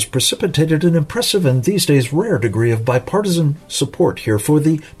February has precipitated an impressive and these days rare degree of bipartisan support here for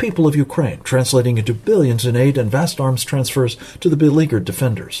the people of Ukraine, translating into billions in aid and vast arms transfers to the beleaguered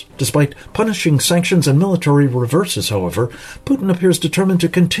defenders. Despite punishing sanctions and military reverses, however, Putin appears determined to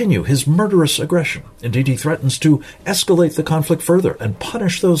continue his murderous aggression. Indeed, he threatens to escalate the conflict further and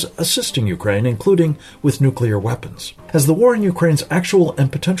punish those assisting Ukraine, including with nuclear weapons. As the war in Ukraine's actual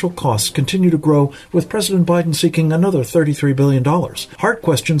and potential costs continue to grow, with President Biden seeking another $33 billion, hard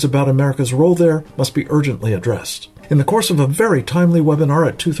questions about America's role there must be urgently addressed. In the course of a very timely webinar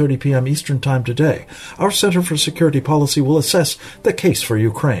at 2:30 p.m. Eastern Time today, our Center for Security Policy will assess the case for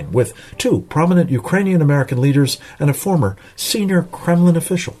Ukraine with 2 prominent Ukrainian-American leaders and a former senior Kremlin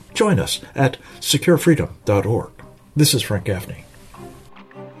official. Join us at securefreedom.org. This is Frank Gaffney.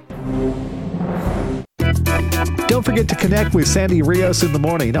 Don't forget to connect with Sandy Rios in the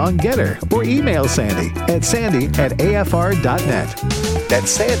morning on Getter or email Sandy at sandy@afr.net. That's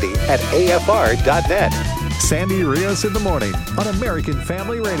sandy@afr.net. Sandy Rios in the morning on American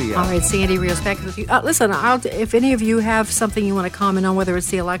Family Radio. All right, Sandy Rios back with you. Listen, if any of you have something you want to comment on, whether it's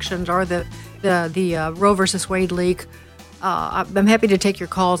the elections or the Roe versus Wade leak, I'm happy to take your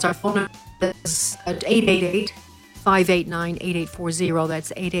calls. Our phone number is at 888-589-8840.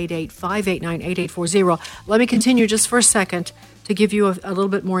 That's 888-589-8840. Let me continue just for a second to give you a little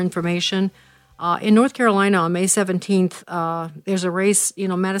bit more information. In North Carolina on May 17th, there's a race,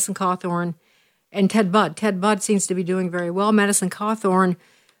 Madison Cawthorn and Ted Budd. Ted Budd seems to be doing very well. Madison Cawthorn,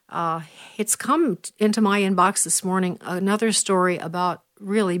 it's come into my inbox this morning, another story about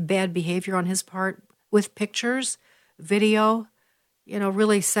really bad behavior on his part with pictures, video,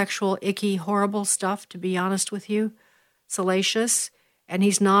 really sexual, icky, horrible stuff, to be honest with you, salacious. and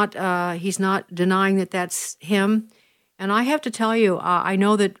he's not denying that that's him. And I have to tell you, I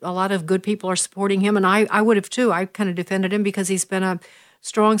know that a lot of good people are supporting him, and I would have too. I kind of defended him because he's been a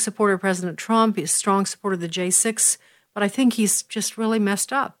strong supporter of President Trump. He's a strong supporter of the J6, but I think he's just really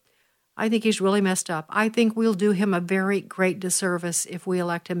messed up. I think he's really messed up. I think we'll do him a very great disservice if we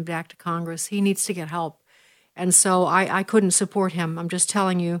elect him back to Congress. He needs to get help. And so I couldn't support him. I'm just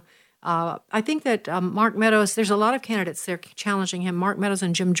telling you. I think that Mark Meadows, there's a lot of candidates there challenging him. Mark Meadows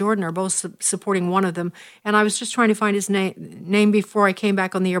and Jim Jordan are both supporting one of them. And I was just trying to find his name before I came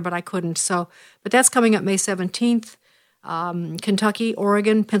back on the air, but I couldn't. But that's coming up May 17th. Kentucky,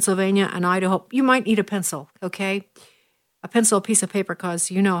 Oregon, Pennsylvania, and Idaho. You might need a pencil, okay? A pencil, a piece of paper, because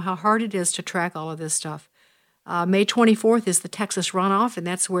you know how hard it is to track all of this stuff. May 24th is the Texas runoff, and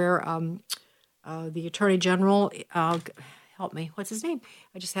that's where the Attorney General, help me, what's his name?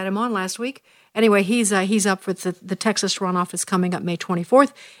 I just had him on last week. Anyway, he's up for the Texas runoff is coming up May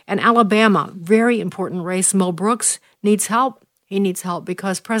 24th. And Alabama, very important race. Mo Brooks needs help. He needs help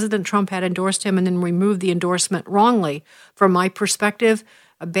because President Trump had endorsed him and then removed the endorsement wrongly. From my perspective,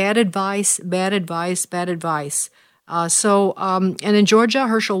 bad advice, bad advice, bad advice. And in Georgia,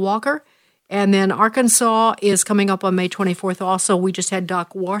 Herschel Walker. And then Arkansas is coming up on May 24th also. We just had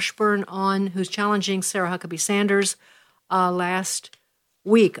Doc Washburn on, who's challenging Sarah Huckabee Sanders last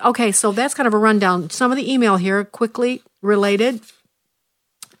week. Okay, so that's kind of a rundown. Some of the email here, quickly related.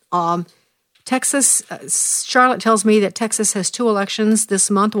 Texas, Charlotte tells me that Texas has 2 elections this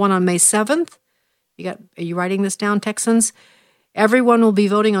month, one on May 7th. Are you writing this down, Texans? Everyone will be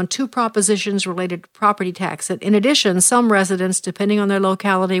voting on 2 propositions related to property tax. In addition, some residents, depending on their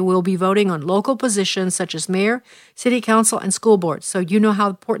locality, will be voting on local positions such as mayor, city council, and school boards. So you know how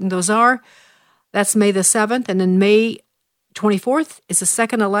important those are. That's May the 7th. And then May 24th is the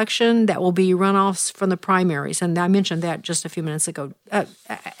second election that will be runoffs from the primaries. And I mentioned that just a few minutes ago.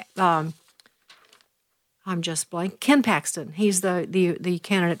 I'm just blank. Ken Paxton. He's the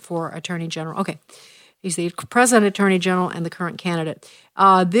candidate for Attorney General. Okay. He's the President Attorney General and the current candidate.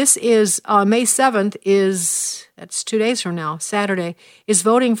 This is May 7th that's 2 days from now, Saturday, is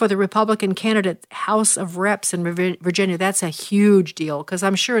voting for the Republican candidate House of Reps in Virginia. That's a huge deal because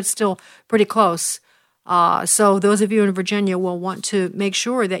I'm sure it's still pretty close. So those of you in Virginia will want to make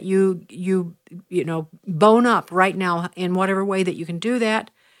sure that you bone up right now in whatever way that you can do that.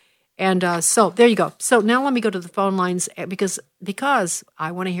 And so there you go. So now let me go to the phone lines because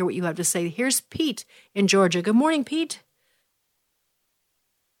I want to hear what you have to say. Here's Pete in Georgia. Good morning, Pete.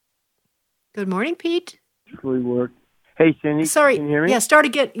 Good morning, Pete. Really work. Hey, Cindy. Sorry. Can you hear me? Yeah, start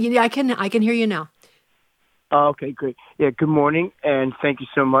again. Yeah, I can hear you now. Okay, great. Yeah, good morning, and thank you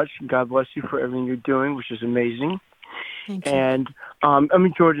so much. God bless you for everything you're doing, which is amazing. Thank you. And I'm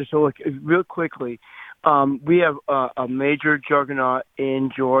in Georgia, so look, real quickly. We have a major juggernaut in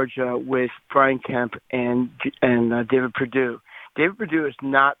Georgia with Brian Kemp and David Perdue. David Perdue is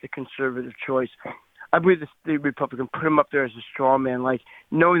not the conservative choice. I believe the Republican put him up there as a straw man, like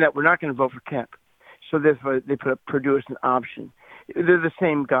knowing that we're not going to vote for Kemp. So therefore, they put up Perdue as an option. They're the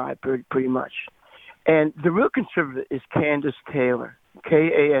same guy, pretty much. And the real conservative is Candace Taylor,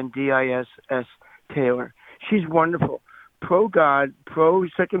 Kandis Taylor. She's wonderful. Pro-God,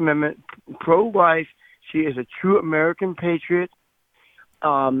 pro-Second Amendment, pro-life. She is a true American patriot.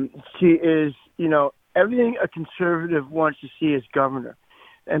 She is, everything a conservative wants to see as governor.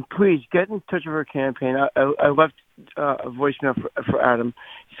 And please get in touch with her campaign. I left a voicemail for Adam.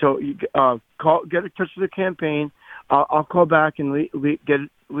 So get in touch with the campaign. I'll call back and leave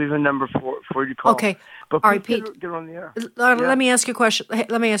a number for you to call. Okay. But all right, Pete. Get on the air. Let me ask you a question.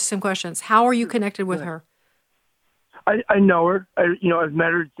 Let me ask some questions. How are you connected with her? I know her. I've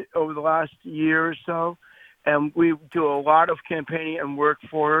met her over the last year or so, and we do a lot of campaigning and work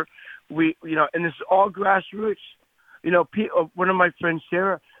for her. And this is all grassroots. One of my friends,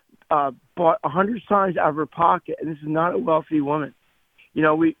 Sarah, bought 100 signs out of her pocket, and this is not a wealthy woman.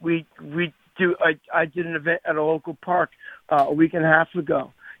 We do. I did an event at a local park a week and a half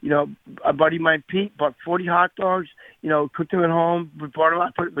ago. A buddy of mine, Pete, bought 40 hot dogs. Cooked them at home. We brought them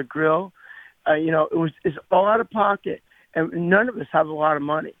out, put it in the grill. It's all out of pocket, and none of us have a lot of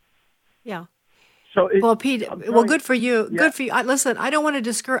money. Yeah. So Pete, good for you. Yeah. Good for you. Listen, I don't want to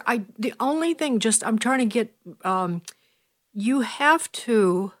discourage. The only thing, I'm trying to get. You have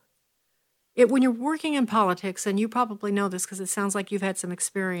to. When you're working in politics, and you probably know this because it sounds like you've had some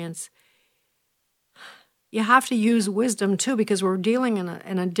experience. You have to use wisdom too, because we're dealing in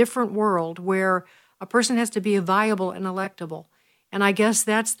a different world where a person has to be viable and electable. And I guess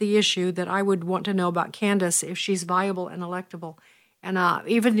that's the issue that I would want to know about Candace, if she's viable and electable. And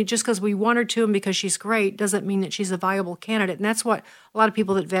even just because we want her to and because she's great doesn't mean that she's a viable candidate. And that's what a lot of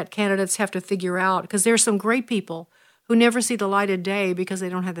people that vet candidates have to figure out, because there's some great people who never see the light of day because they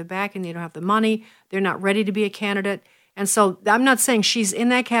don't have the backing, they don't have the money, they're not ready to be a candidate. And so I'm not saying she's in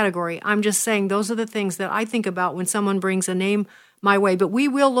that category. I'm just saying those are the things that I think about when someone brings a name my way. But we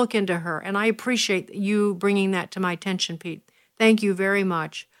will look into her, and I appreciate you bringing that to my attention, Pete. Thank you very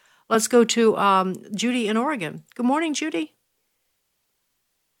much. Let's go to Judy in Oregon. Good morning, Judy.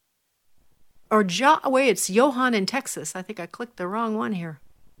 Or it's Johan in Texas. I think I clicked the wrong one here.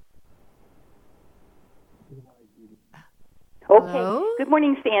 Okay. Hello? Good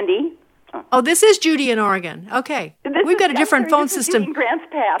morning, Sandy. Oh, this is Judy in Oregon. Okay. We've got a different phone system. Judy in Grants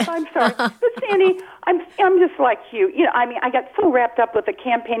Pass. I'm sorry. But Sandy, I'm just like you. You know, I mean, I got so wrapped up with the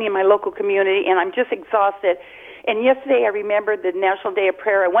campaigning in my local community, and I'm just exhausted. And yesterday I remembered the National Day of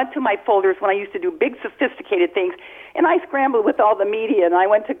Prayer. I went through my folders when I used to do big, sophisticated things, and I scrambled with all the media, and I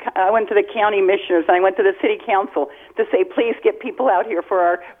went to the county commissioners, and I went to the city council to say, please get people out here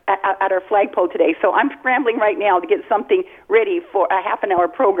for at our flagpole today. So I'm scrambling right now to get something ready for a half-an-hour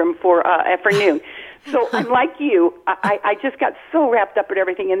program for noon. So I'm like you. I just got so wrapped up in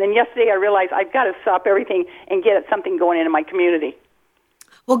everything, and then yesterday I realized I've got to stop everything and get something going into my community.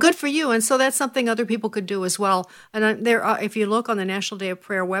 Well, good for you. And so that's something other people could do as well. And if you look on the National Day of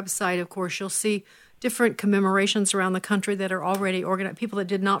Prayer website, of course, you'll see different commemorations around the country that are already organized, people that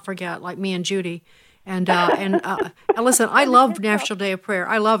did not forget, like me and Judy. And listen, I love National Day of Prayer.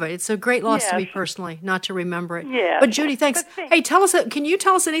 I love it. It's a great loss to me personally, not to remember it. Yeah. But Judy, thanks. Hey, can you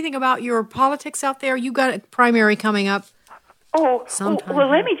tell us anything about your politics out there? You got a primary coming up. Well,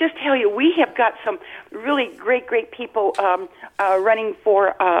 let me just tell you, we have got some really great people running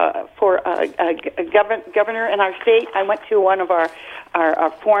for governor in our state. I went to one of our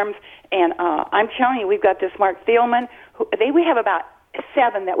forums, and I'm telling you, we've got this Mark Thielman. We have about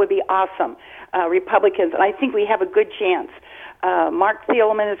 7 that would be awesome Republicans, and I think we have a good chance. Mark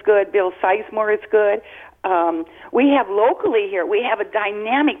Thielman is good. Bill Sizemore is good. We have locally here, we have a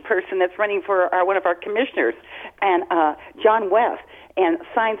dynamic person that's running for one of our commissioners, and John West, and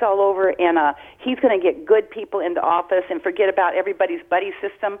signs all over, and he's going to get good people into office and forget about everybody's buddy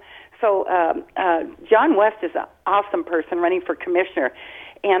system. So John West is an awesome person running for commissioner,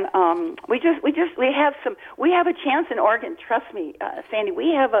 and we have a chance in Oregon. Trust me, Sandy,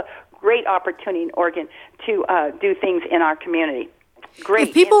 we have a great opportunity in Oregon to do things in our community.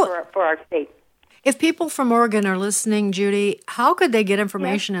 Great for our state. If people from Oregon are listening, Judy, how could they get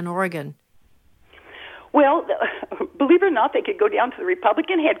information in Oregon? Well, believe it or not, they could go down to the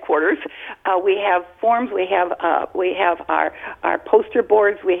Republican headquarters. We have forms. We have our poster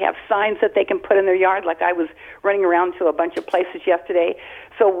boards. We have signs that they can put in their yard. Like I was running around to a bunch of places yesterday.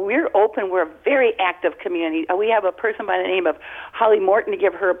 So we're open. We're a very active community. We have a person by the name of Holly Morton, to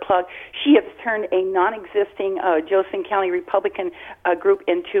give her a plug. She has turned a non-existing Joseph County Republican group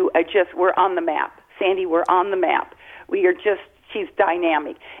into we're on the map. Sandy, we're on the map. She's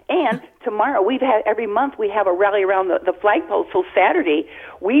dynamic. And tomorrow, every month we have a rally around the flagpole. So Saturday,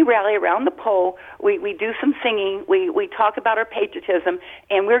 we rally around the pole. We do some singing. We talk about our patriotism,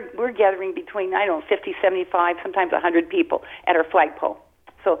 and we're gathering between 50, 75, sometimes 100 people at our flagpole.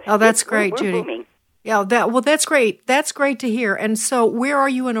 So that's great, we're Judy. Booming. Yeah, that's great. That's great to hear. And so, where are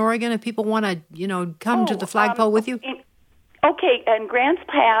you in Oregon if people want to, come to the flagpole with you? Okay, in Grants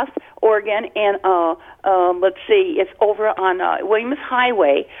Pass, Oregon, and let's see, it's over on Williams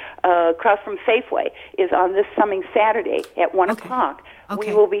Highway, across from Safeway, is on this coming Saturday at 1 o'clock.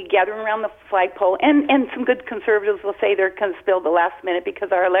 Okay. We will be gathering around the flagpole, and some good conservatives will say they're going to spill the last minute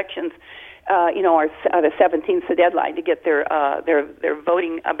because our elections, are the 17th the deadline to get their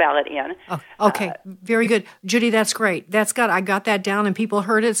voting ballot in. Oh, okay, very good, Judy. That's great. I got that down, and people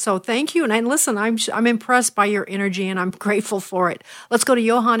heard it. So thank you. And listen, I'm impressed by your energy, and I'm grateful for it. Let's go to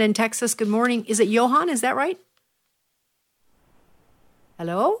Johan in Texas. Good morning. Is it Johan? Is that right?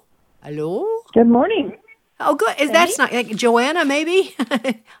 Hello. Good morning. Oh, good. That's not like Joanna? Maybe.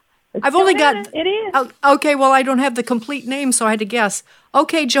 I've only got. It is. Oh, okay, well, I don't have the complete name, so I had to guess.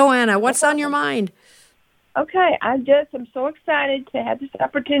 Okay, Joanna, what's on your mind? Okay, I'm so excited to have this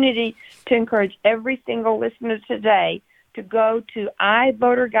opportunity to encourage every single listener today to go to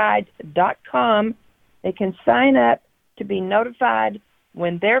iVoterGuide.com. They can sign up to be notified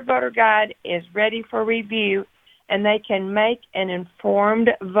when their voter guide is ready for review, and they can make an informed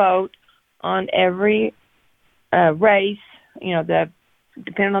vote on every race,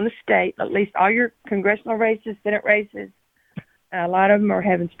 depending on the state, at least all your congressional races, Senate races. A lot of them are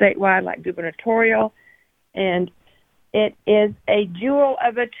having statewide, like gubernatorial. And it is a jewel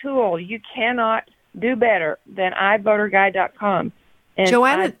of a tool. You cannot do better than iVoterGuide.com. And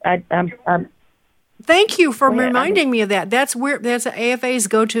Joanna, I'm thank you for reminding me of that. That's AFA's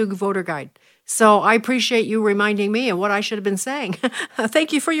go-to voter guide. So I appreciate you reminding me of what I should have been saying.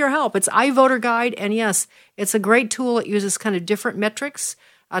 Thank you for your help. It's iVoter Guide, and yes, it's a great tool. It uses kind of different metrics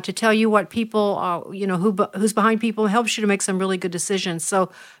to tell you what people, who's behind people, helps you to make some really good decisions.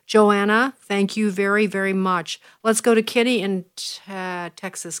 So, Joanna, thank you very, very much. Let's go to Kenny in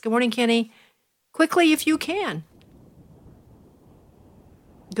Texas. Good morning, Kenny. Quickly, if you can.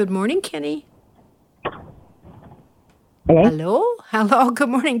 Good morning, Kenny. Hello? Hello. Good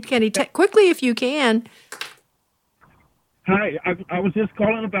morning, Kenny. Quickly, if you can. Hi. I was just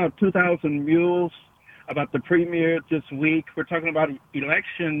calling about 2,000 Mules, about the premiere this week. We're talking about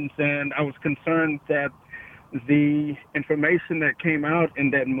elections, and I was concerned that the information that came out in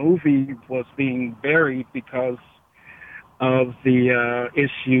that movie was being buried because of the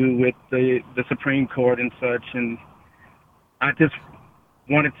issue with the Supreme Court and such. And I just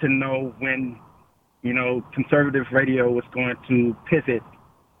wanted to know when conservative radio was going to pivot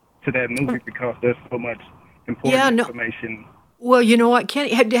to that movie because there's so much important information. Well, you know what,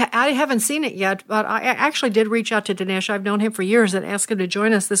 Kenny, I haven't seen it yet, but I actually did reach out to Dinesh. I've known him for years and asked him to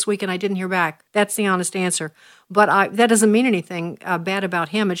join us this week, and I didn't hear back. That's the honest answer. But that doesn't mean anything bad about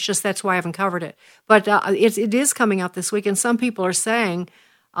him. It's just that's why I haven't covered it. But it is coming out this week, and some people are saying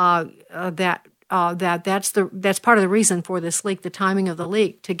that's part of the reason for this leak, the timing of the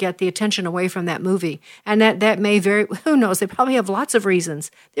leak, to get the attention away from that movie. And that may who knows, they probably have lots of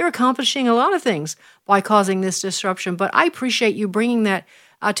reasons. They're accomplishing a lot of things by causing this disruption. But I appreciate you bringing that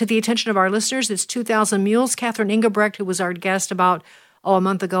to the attention of our listeners. It's 2,000 Mules. Catherine Engelbrecht, who was our guest about a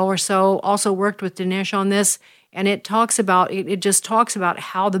month ago or so, also worked with Dinesh on this. And it just talks about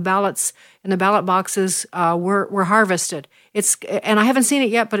how the ballots and the ballot boxes were harvested. And I haven't seen it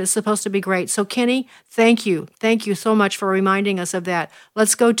yet, but it's supposed to be great. So Kenny, thank you so much for reminding us of that.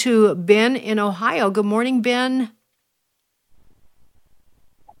 Let's go to Ben in Ohio. Good morning, Ben.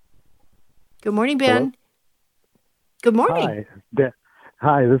 Good morning, Ben. Hello? Good morning.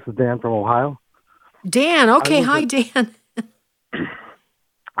 Hi, this is Dan from Ohio. Dan, okay. Hi, Dan.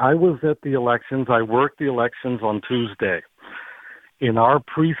 I was at the elections. I worked the elections on Tuesday. In our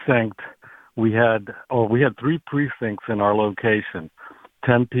precinct, we had 3 precincts in our location,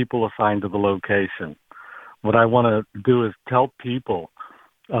 10 people assigned to the location. What I want to do is tell people,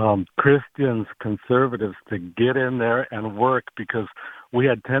 Christians, conservatives, to get in there and work, because we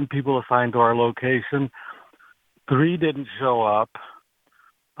had 10 people assigned to our location. 3 didn't show up.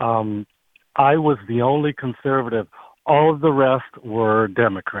 I was the only conservative. All of the rest were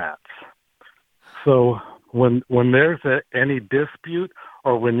Democrats. So when there's any dispute,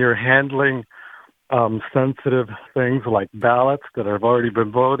 or when you're handling sensitive things like ballots that have already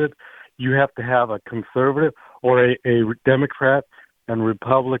been voted, you have to have a conservative or a Democrat and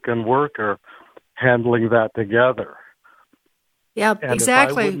Republican worker handling that together. Yeah, and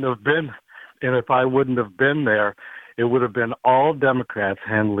exactly. If I wouldn't have been there, it would have been all Democrats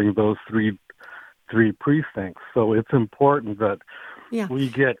handling those three precincts. So it's important that we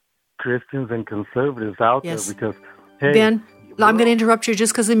get Christians and conservatives out there, because, hey, Ben, I'm going to interrupt you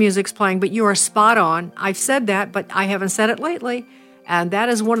just because the music's playing, but you are spot on. I've said that, but I haven't said it lately. And that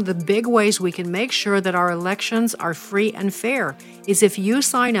is one of the big ways we can make sure that our elections are free and fair, is if you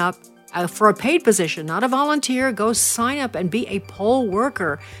sign up for a paid position, not a volunteer, go sign up and be a poll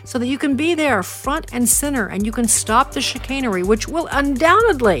worker so that you can be there front and center and you can stop the chicanery, which will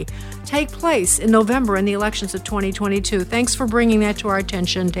undoubtedly take place in November in the elections of 2022. Thanks for bringing that to our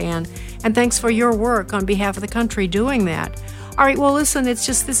attention, Dan. And thanks for your work on behalf of the country doing that. All right, well, listen,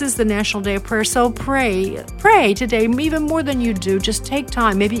 this is the National Day of Prayer, so pray today, even more than you do. Just take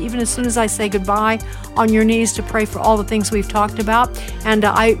time, maybe even as soon as I say goodbye, on your knees to pray for all the things we've talked about. And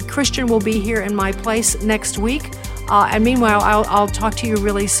Christian will be here in my place next week. And meanwhile, I'll talk to you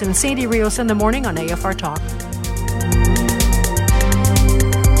really soon. Sandy Rios in the morning on AFR Talk.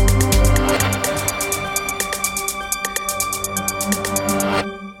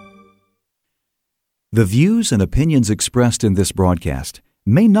 The views and opinions expressed in this broadcast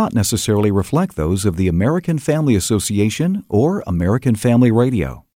may not necessarily reflect those of the American Family Association or American Family Radio.